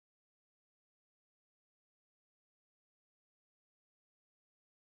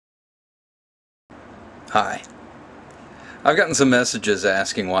Hi. I've gotten some messages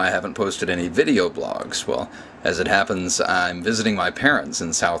asking why I haven't posted any video blogs. Well, as it happens, I'm visiting my parents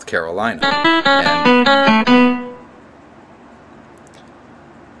in South Carolina.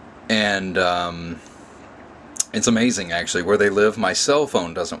 And it's amazing, actually. Where they live, my cell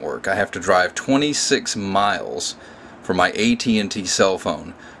phone doesn't work. I have to drive 26 miles for my AT&T cell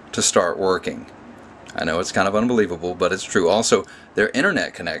phone to start working. I know it's kind of unbelievable, but it's true. Also, their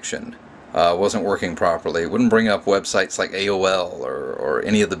internet connection wasn't working properly. It wouldn't bring up websites like AOL or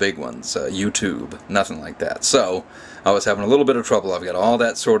any of the big ones, YouTube, nothing like that. So I was having a little bit of trouble. I've got all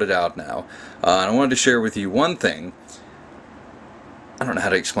that sorted out now. And I wanted to share with you one thing. I don't know how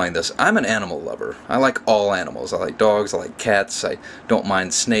to explain this. I'm an animal lover. I like all animals. I like dogs, I like cats, I don't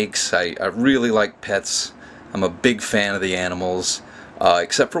mind snakes. I really like pets. I'm a big fan of the animals,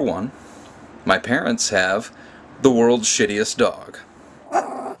 except for one. My parents have the world's shittiest dog.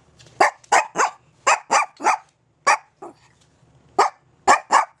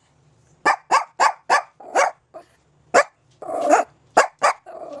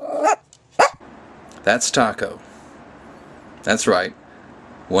 That's Taco. That's right.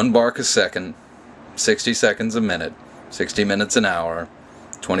 1 bark a second, 60 seconds a minute, 60 minutes an hour,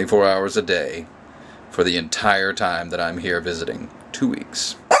 24 hours a day, for the entire time that I'm here visiting. 2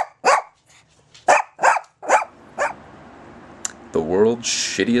 weeks. The world's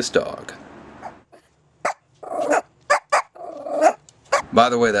shittiest dog. By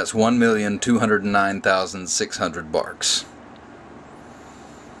the way, that's 1,209,600 barks.